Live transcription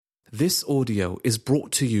This audio is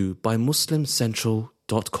brought to you by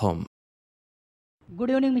MuslimCentral.com. Good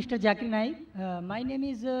evening, Mr. Zakir Naik. My name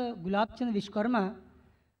is Gulab Chand Vishkarma,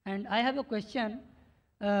 and I have a question.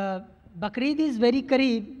 Bakrid is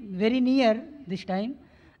very near this time,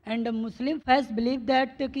 and Muslim faith believe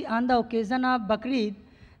that on the occasion of Bakrid,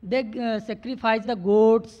 they sacrifice the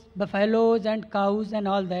goats, buffaloes, and cows, and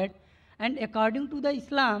all that. And according to the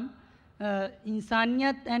Islam,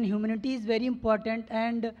 insaniyat and humanity is very important,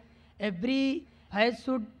 and every faith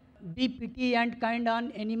should be pity and kind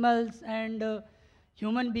on animals and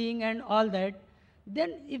human being and all that.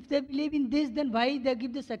 Then if they believe in this, then why they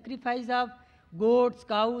give the sacrifice of goats,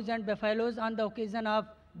 cows and buffaloes on the occasion of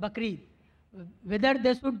Bakrid? Whether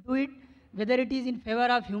they should do it, whether it is in favor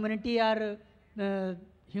of humanity or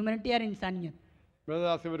insaniyat. Brother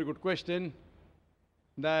asked a very good question,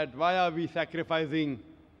 that why are we sacrificing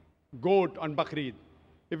goat on Bakrid?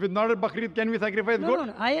 If it's not a Bakrid, can we sacrifice goat?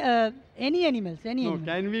 No. Any animals, No,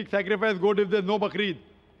 can we sacrifice goat if there's no Bakrid?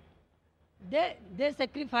 They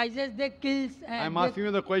sacrifices, they kills. I'm asking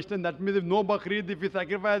you the question. That means if no Bakrid, if you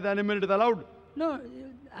sacrifice the animal, it is allowed? No.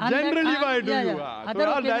 Generally, why do you? So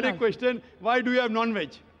our direct also. question, why do you have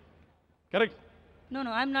non-veg? Correct? No,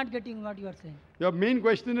 I'm not getting what you are saying. Your main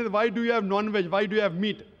question is, why do you have non-veg? Why do you have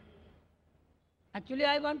meat? Actually,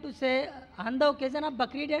 I want to say on the occasion of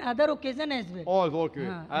Bakrid and other occasion as well. Oh, okay.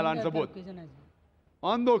 I'll answer both.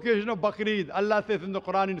 On the occasion of Bakrid, Allah says in the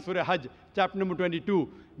Quran in Surah Hajj, chapter number 22,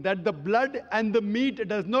 that the blood and the meat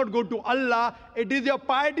does not go to Allah, it is your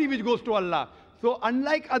piety which goes to Allah. So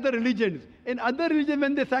unlike other religions, in other religions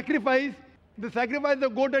when they sacrifice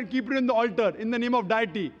the goat and keep it in the altar in the name of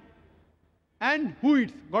deity. And who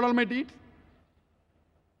eats? God Almighty eats.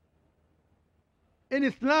 In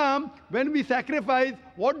Islam, when we sacrifice,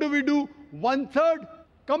 what do? 1/3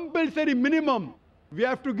 compulsory minimum we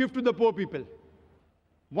have to give to the poor people.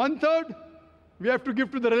 1/3 we have to give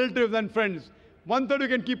to the relatives and friends. 1/3 you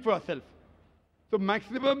can keep for yourself. So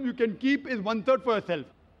maximum you can keep is 1/3 for yourself.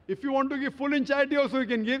 If you want to give full in charity also you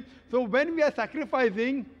can give. So when we are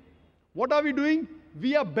sacrificing, what are we doing?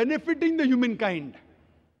 We are benefiting the humankind.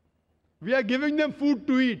 We are giving them food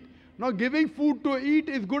to eat. Now giving food to eat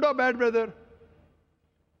is good or bad, brother?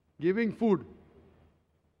 Giving food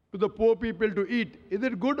to the poor people to eat, is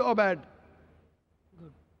it good or bad?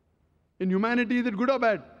 Good. In humanity, is it good or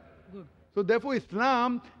bad? Good. So therefore,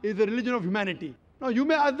 Islam is a religion of humanity. Now you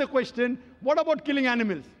may ask the question, what about killing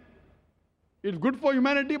animals? It's good for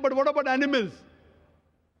humanity, but what about animals?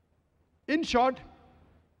 In short,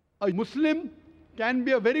 a Muslim can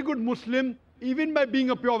be a very good Muslim even by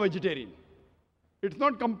being a pure vegetarian. It's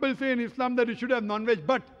not compulsory in Islam that you should have non-veg,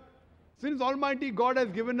 but since Almighty God has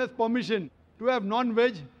given us permission to have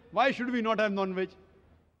non-veg, why should we not have non-veg?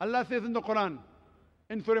 Allah says in the Quran,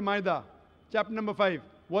 in Surah Ma'idah, chapter number 5,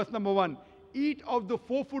 verse number 1, eat of the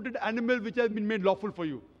four-footed animal which has been made lawful for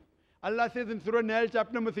you. Allah says in Surah Nahl,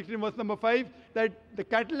 chapter number 16, verse number 5, that the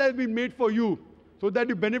cattle has been made for you, so that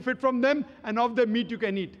you benefit from them, and of the meat you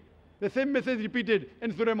can eat. The same message repeated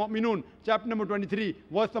in Surah Mu'minun, chapter number 23,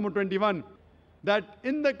 verse number 21, that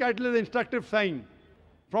in the cattle is an instructive sign.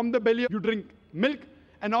 From the belly you drink milk,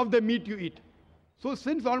 and of the meat you eat. So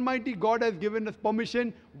since Almighty God has given us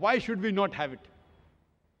permission, why should we not have it?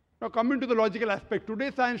 Now coming to the logical aspect, today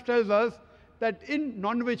science tells us that in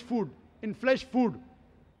non-veg food, in flesh food,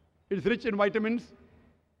 it is rich in vitamins,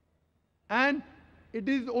 and it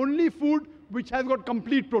is only food which has got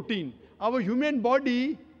complete protein. Our human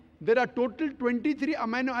body, there are total 23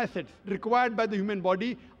 amino acids required by the human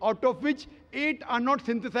body, out of which 8 are not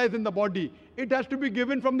synthesized in the body. It has to be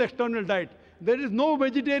given from the external diet. There is no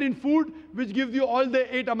vegetarian food which gives you all the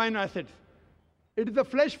 8 amino acids. It is the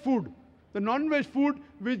flesh food, the non-veg food,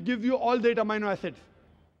 which gives you all the 8 amino acids.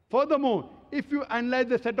 Furthermore, if you analyze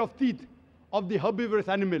the set of teeth of the herbivorous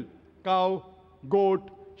animal, cow,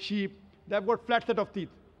 goat, sheep, they have got flat set of teeth.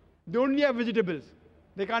 They only have vegetables.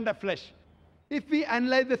 They can't have flesh. If we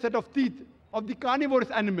analyze the set of teeth of the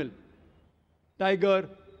carnivorous animal, tiger,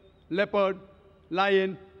 leopard,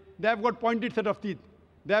 lion, they have got pointed set of teeth.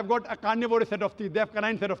 They have got a carnivorous set of teeth. They have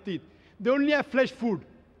canine set of teeth. They only have flesh food.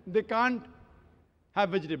 They can't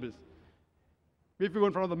have vegetables. If we go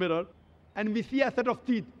in front of the mirror and we see a set of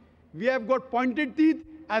teeth, we have got pointed teeth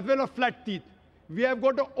as well as flat teeth. We have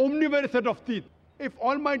got an omnivorous set of teeth. If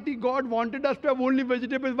Almighty God wanted us to have only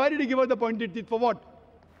vegetables, why did He give us the pointed teeth? For what?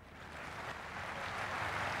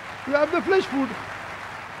 To have the flesh food.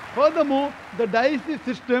 Furthermore, the digestive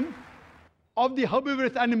system of the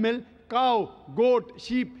herbivorous animal, cow, goat,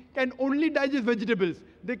 sheep, can only digest vegetables.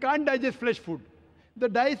 They can't digest flesh food. The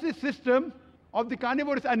digestive system of the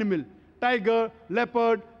carnivorous animal, tiger,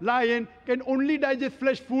 leopard, lion can only digest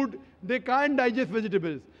flesh food. They can't digest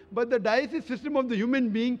vegetables. But the digestive system of the human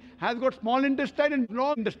being has got small intestine and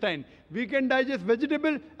long intestine. We can digest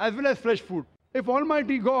vegetable as well as fresh food. If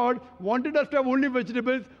Almighty God wanted us to have only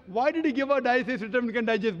vegetables, why did He give our digestive system we can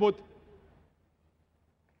digest both?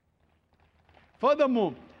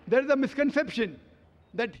 Furthermore, there is a misconception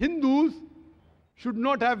that Hindus should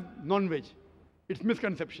not have non-veg. It's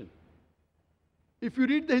misconception. If you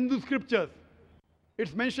read the Hindu scriptures,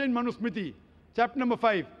 it's mentioned in Manusmriti, chapter number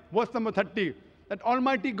 5, verse number 30, that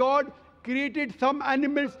Almighty God created some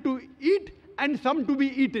animals to eat and some to be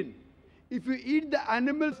eaten. If you eat the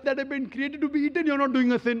animals that have been created to be eaten, you're not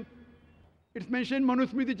doing a sin. It's mentioned in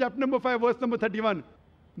Manusmriti, chapter number 5, verse number 31,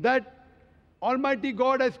 that Almighty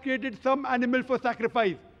God has created some animal for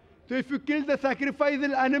sacrifice. So if you kill the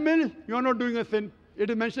sacrificial animal, you're not doing a sin. It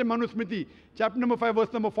is mentioned in Manusmriti, chapter number 5,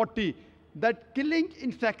 verse number 40, that killing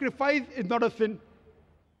in sacrifice is not a sin.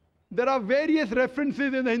 There are various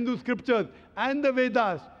references in the Hindu scriptures and the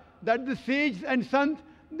Vedas that the sages and sons,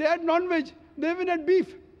 they had non-veg, they even had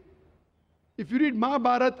beef. If you read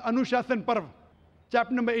Mahabharat Anushasan Parv,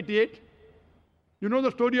 chapter number 88, you know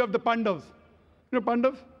the story of the Pandavas. You know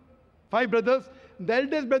Pandavas? 5 brothers. The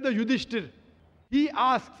eldest brother Yudhishthir, he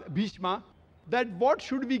asks Bhishma that what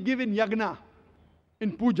should we give in yagna,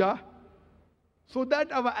 in puja, so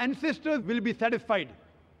that our ancestors will be satisfied.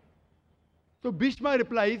 So Bhishma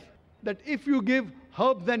replies that if you give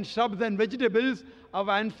herbs and shrubs and vegetables, our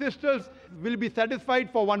ancestors will be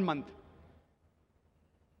satisfied for 1 month.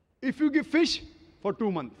 If you give fish, for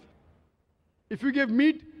 2 months. If you give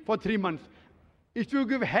meat, for 3 months. If you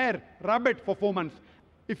give hare, rabbit, for 4 months.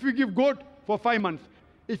 If you give goat, for 5 months.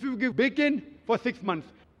 If you give bacon, for 6 months.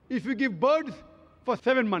 If you give birds, for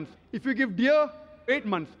 7 months. If you give deer, 8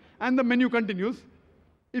 months. And the menu continues.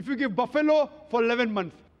 If you give buffalo, for 11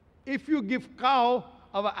 months. If you give cow,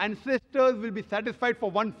 our ancestors will be satisfied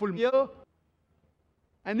for 1 full year.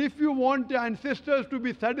 And if you want your ancestors to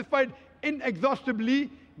be satisfied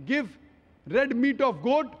inexhaustibly, give red meat of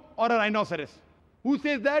goat or a rhinoceros. Who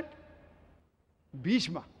says that?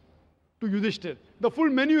 Bhishma to Yudhishthir. The full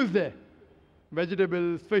menu is there.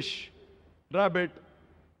 Vegetables, fish, rabbit,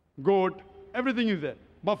 goat, everything is there.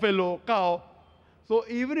 Buffalo, cow. So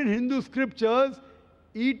even in Hindu scriptures,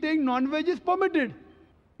 eating non-veg is permitted.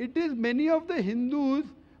 It is many of the Hindus,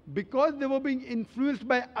 because they were being influenced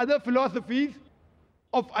by other philosophies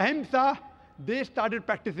of ahimsa, they started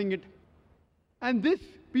practicing it. And these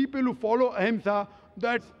people who follow ahimsa,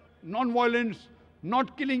 that's non-violence,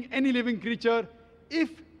 not killing any living creature, if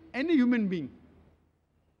any human being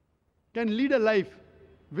can lead a life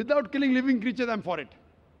without killing living creatures, I'm for it.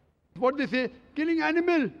 What they say, killing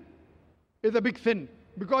animal is a big sin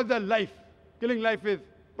because they're life. Killing life is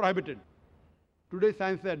prohibited. Today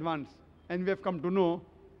science is advanced and we have come to know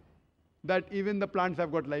that even the plants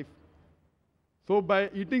have got life. So by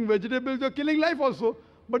eating vegetables, you're killing life also.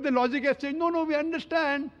 But the logic has changed. No, we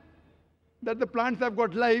understand that the plants have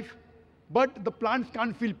got life, but the plants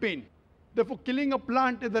can't feel pain. Therefore, killing a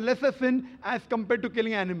plant is a lesser sin as compared to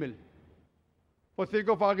killing an animal. For sake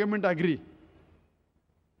of argument, I agree.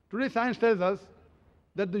 Today science tells us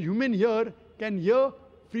that the human ear can hear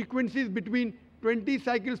frequencies between 20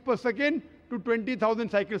 cycles per second to 20,000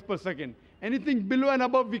 cycles per second. Anything below and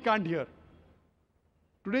above we can't hear.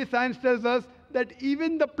 Today science tells us that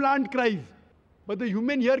even the plant cries, but the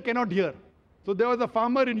human ear cannot hear. So there was a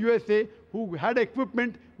farmer in USA who had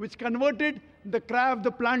equipment which converted the cry of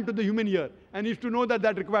the plant to the human ear, and he used to know that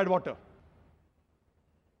that required water.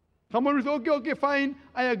 Someone will say, okay, fine,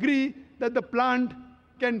 I agree that the plant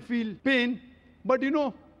can feel pain, but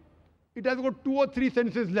it has got 2 or 3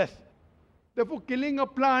 senses less. Therefore, killing a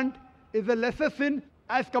plant is a lesser sin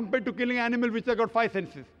as compared to killing an animal which has got 5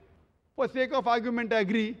 senses. For sake of argument, I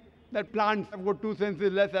agree that plants have got 2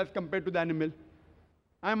 senses less as compared to the animal.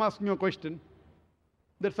 I am asking you a question.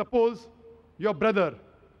 That suppose your brother,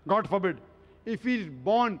 God forbid, if he is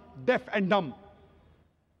born deaf and dumb,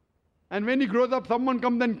 and when he grows up, someone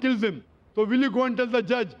comes and kills him. So will you go and tell the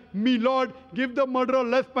judge, me Lord, give the murderer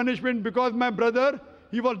less punishment because my brother,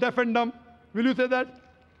 he was deaf and dumb? Will you say that?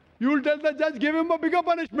 You will tell the judge, give him a bigger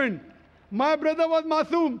punishment. My brother was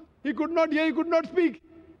masoom. He could not hear, he could not speak.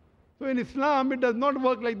 So in Islam, it does not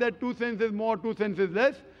work like that. 2 senses more, 2 senses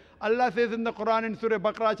less. Allah says in the Quran in Surah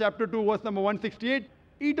Baqarah chapter 2 verse number 168,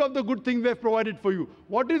 eat of the good things we have provided for you.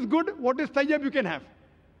 What is good, what is tayyib, you can have.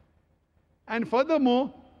 And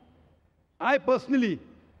furthermore, I personally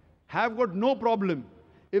have got no problem.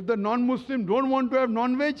 If the non-Muslim don't want to have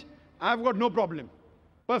non-veg, I've got no problem.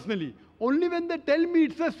 Personally. Only when they tell me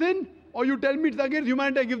it's a sin, or you tell me it's against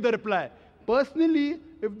humanity, I give the reply. personally,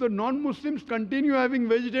 if the non-Muslims continue having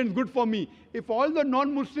vegetarians, good for me. If all the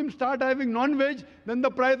non-Muslims start having non-veg, then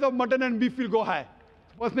the price of mutton and beef will go high.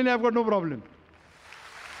 Personally, I've got no problem.